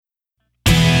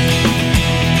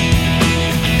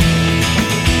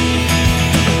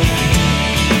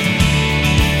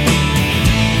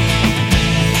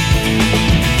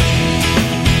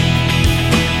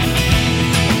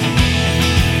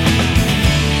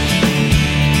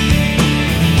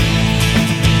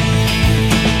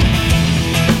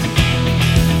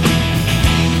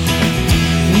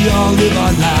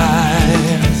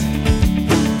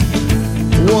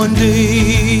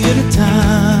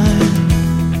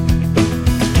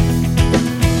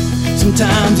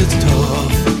sometimes it's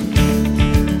tough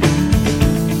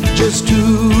just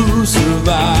to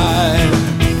survive.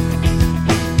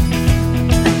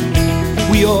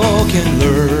 We all can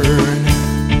learn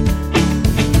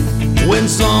when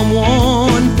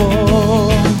someone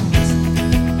falls.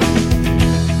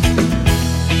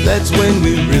 That's when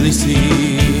we really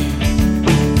see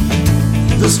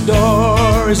the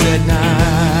stars at night.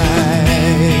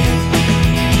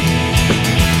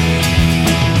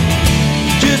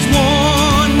 Just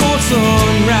one more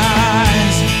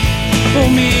sunrise for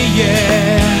me,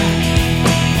 yeah.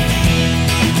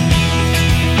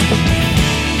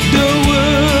 Don't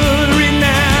worry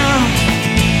now,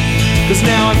 'cause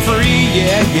now I'm free,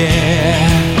 yeah, yeah.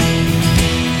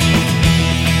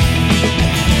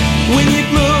 When you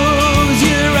close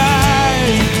your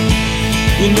eyes,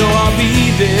 you know I'll be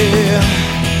there.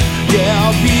 Yeah,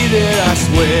 I'll be there, I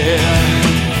swear,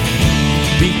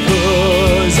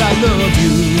 because I love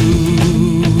you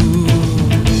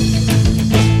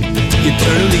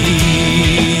eternally.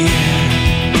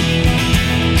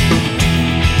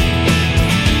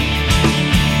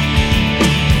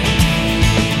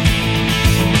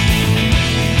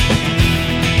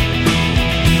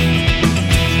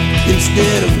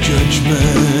 Instead of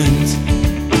judgment,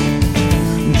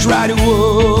 try to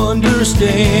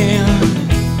understand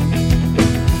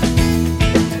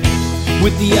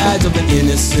with the eyes of an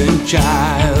innocent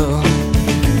child.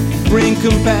 Bring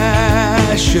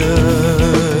compassion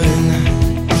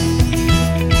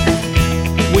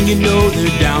when you know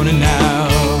they're down and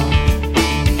out.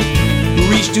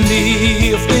 Reach to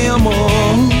lift them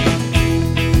up,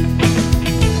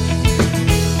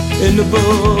 and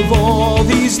above all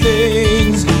these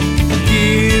things,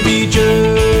 give each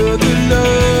other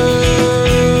love.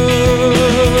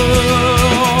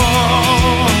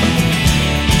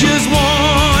 Just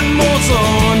one more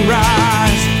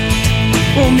sunrise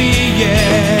for me,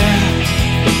 yeah.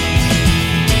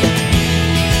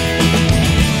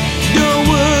 Don't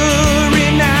worry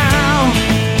now,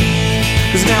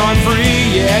 'cause now I'm free,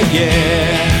 yeah,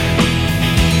 yeah.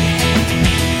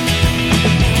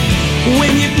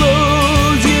 When you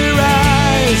close your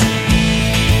eyes,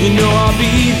 you know I'll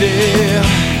be there.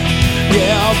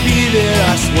 Yeah, I'll be there,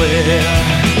 I swear,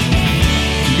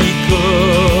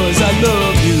 because I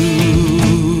love you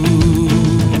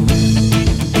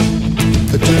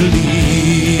eternally.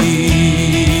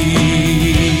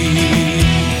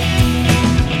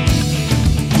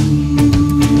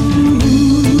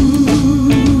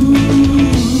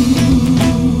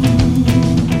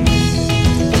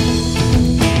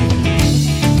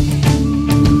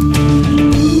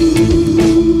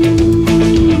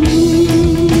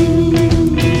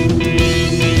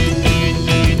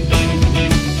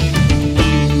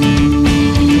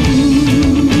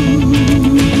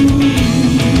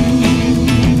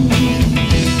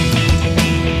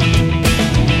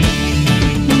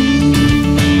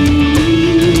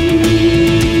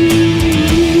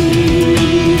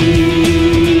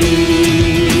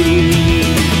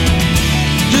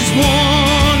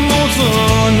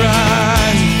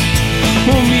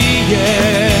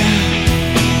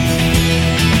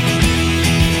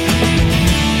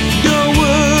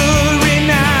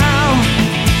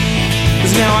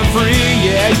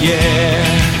 Yeah.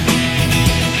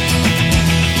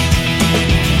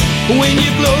 When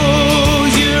you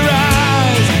close your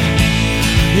eyes,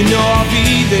 you know I'll be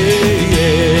there.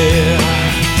 Yeah.